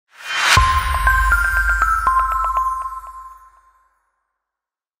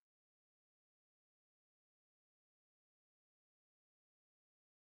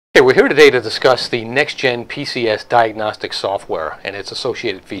Okay, we're here today to discuss the Next Gen PCS diagnostic software and its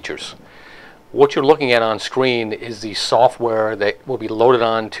associated features. What you're looking at on screen is the software that will be loaded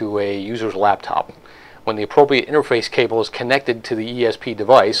onto a user's laptop. When the appropriate interface cable is connected to the ESP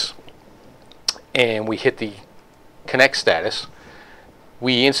device and we hit the connect status,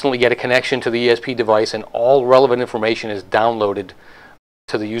 we instantly get a connection to the ESP device and all relevant information is downloaded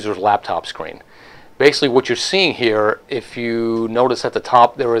to the user's laptop screen. Basically what you're seeing here, if you notice at the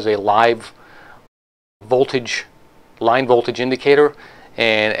top, there is a live voltage, line voltage indicator,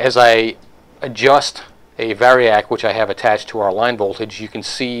 and as I adjust a variac which I have attached to our line voltage, you can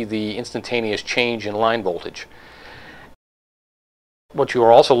see the instantaneous change in line voltage. What you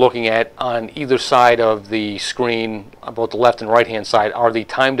are also looking at on either side of the screen, on both the left and right hand side, are the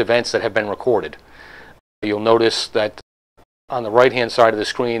timed events that have been recorded. You'll notice that on the right hand side of the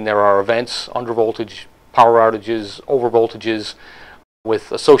screen there are events, under voltage, power outages, over voltages,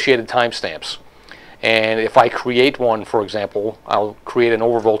 with associated timestamps. And if I create one, for example, I'll create an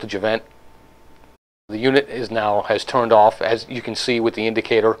over voltage event. The unit has turned off. As you can see with the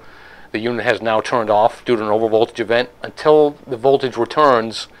indicator, the unit has now turned off due to an over voltage event until the voltage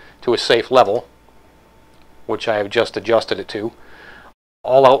returns to a safe level, which I have just adjusted it to.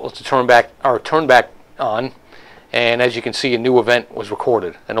 All outlets are turned back on. And as you can see, a new event was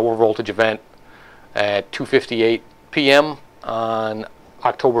recorded, an overvoltage event at 2:58 p.m. on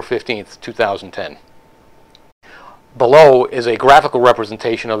October 15th, 2010. Below is a graphical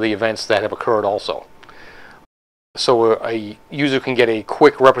representation of the events that have occurred also. So a user can get a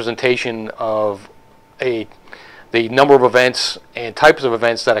quick representation of the number of events and types of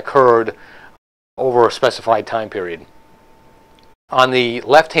events that occurred over a specified time period. On the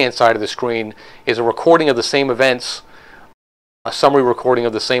left-hand side of the screen is a recording of the same events, a summary recording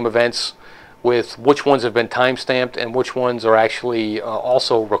of the same events with which ones have been timestamped and which ones are actually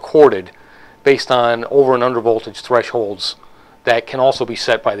also recorded based on over and under voltage thresholds that can also be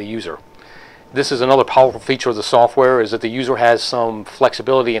set by the user. This is another powerful feature of the software, is that the user has some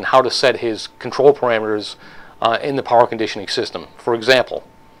flexibility in how to set his control parameters in the power conditioning system. For example,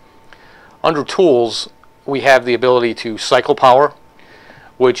 under Tools, we have the ability to cycle power,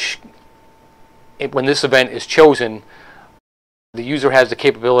 which, when this event is chosen, the user has the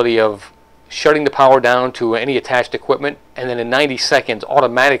capability of shutting the power down to any attached equipment, and then in 90 seconds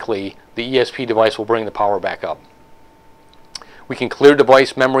automatically the ESP device will bring the power back up. We can clear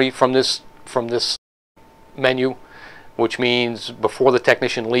device memory from this menu, which means before the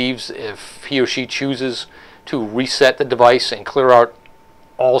technician leaves, if he or she chooses to reset the device and clear out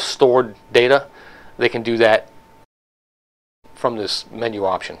all stored data, they can do that from this menu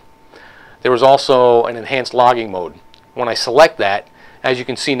option. There is also an enhanced logging mode. When I select that, as you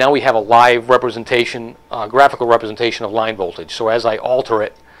can see, now we have a live representation, graphical representation of line voltage. So as I alter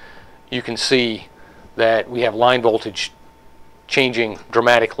it, you can see that we have line voltage changing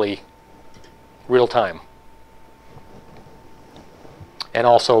dramatically real time. And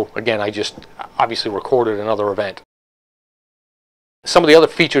also, again, I just obviously recorded another event. Some of the other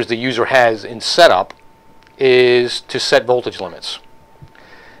features the user has in setup is to set voltage limits.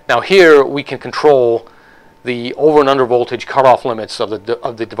 Now here we can control the over and under voltage cutoff limits of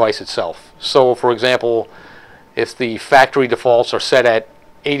the device itself. So for example, if the factory defaults are set at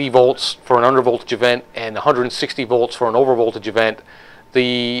 80 volts for an under voltage event and 160 volts for an over voltage event,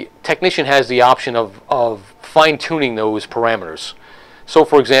 the technician has the option of fine-tuning those parameters. So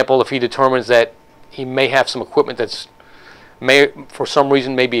for example, if he determines that he may have some equipment that's for some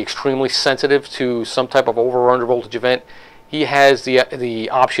reason may be extremely sensitive to some type of over or under voltage event, he has the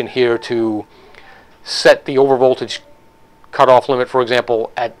option here to set the over voltage cutoff limit, for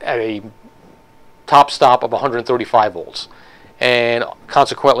example, at a top stop of 135 volts. And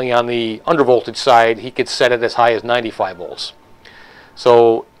consequently on the under voltage side, he could set it as high as 95 volts.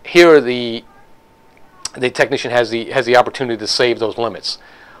 So here the technician has the opportunity to save those limits.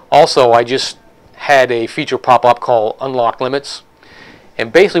 Also, I just had a feature pop up called Unlock Limits,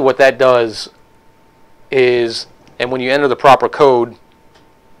 and basically what that does is, and when you enter the proper code,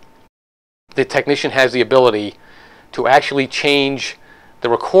 the technician has the ability to actually change the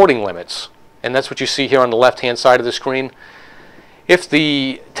recording limits, and that's what you see here on the left hand side of the screen. If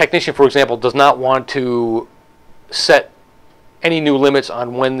the technician, for example, does not want to set any new limits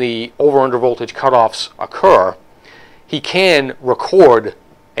on when the over under voltage cutoffs occur, he can record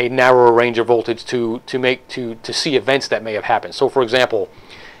a narrower range of voltage to see events that may have happened. So for example,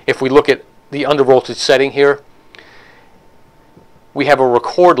 if we look at the under voltage setting here, we have a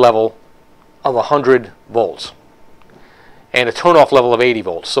record level of 100 volts and a turn-off level of 80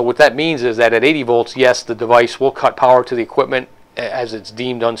 volts. So what that means is that at 80 volts, yes, the device will cut power to the equipment as it's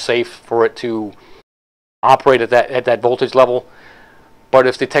deemed unsafe for it to operate at that voltage level. But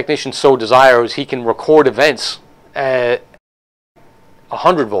if the technician so desires, he can record events at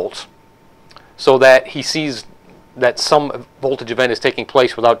 100 volts so that he sees that some voltage event is taking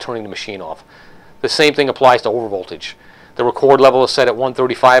place without turning the machine off. The same thing applies to overvoltage. The record level is set at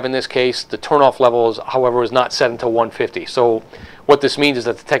 135 in this case. The turn-off level, however, is not set until 150. So what this means is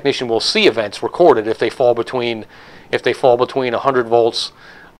that the technician will see events recorded if they fall between 100 volts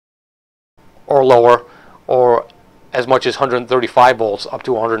or lower, or as much as 135 volts up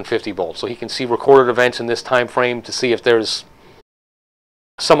to 150 volts. So he can see recorded events in this time frame to see if there's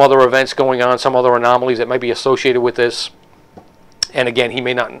some other events going on, some other anomalies that might be associated with this. And again, he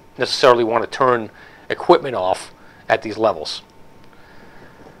may not necessarily want to turn equipment off at these levels.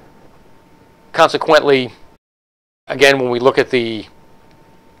 Consequently, again, when we look at the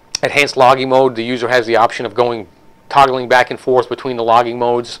enhanced logging mode, the user has the option of toggling back and forth between the logging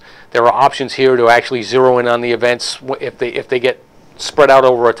modes. There are options here to actually zero in on the events if they get spread out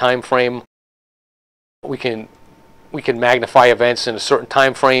over a time frame. We can magnify events in a certain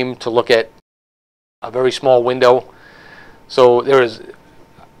time frame to look at a very small window. So there is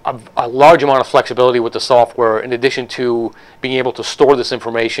a large amount of flexibility with the software, in addition to being able to store this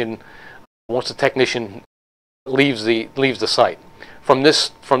information once the technician leaves the site. From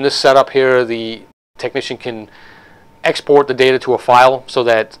this setup here, the technician can export the data to a file so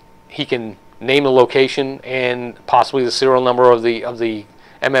that he can name the location and possibly the serial number of the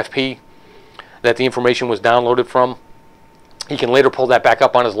MFP that the information was downloaded from. He can later pull that back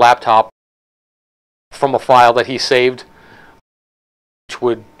up on his laptop from a file that he saved, which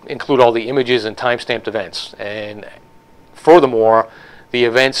would include all the images and timestamped events. And furthermore, the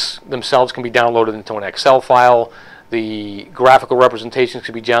events themselves can be downloaded into an Excel file. The graphical representations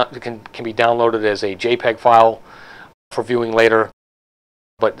can be downloaded as a JPEG file for viewing later.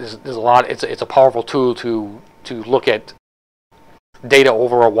 But there's a lot. It's a powerful tool to look at data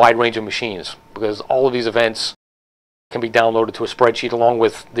over a wide range of machines, because all of these events can be downloaded to a spreadsheet along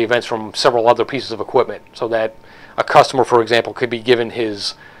with the events from several other pieces of equipment, so that a customer, for example, could be given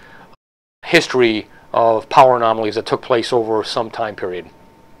his history of power anomalies that took place over some time period.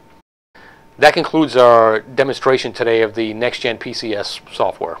 That concludes our demonstration today of the Next Gen PCS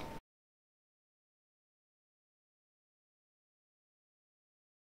software.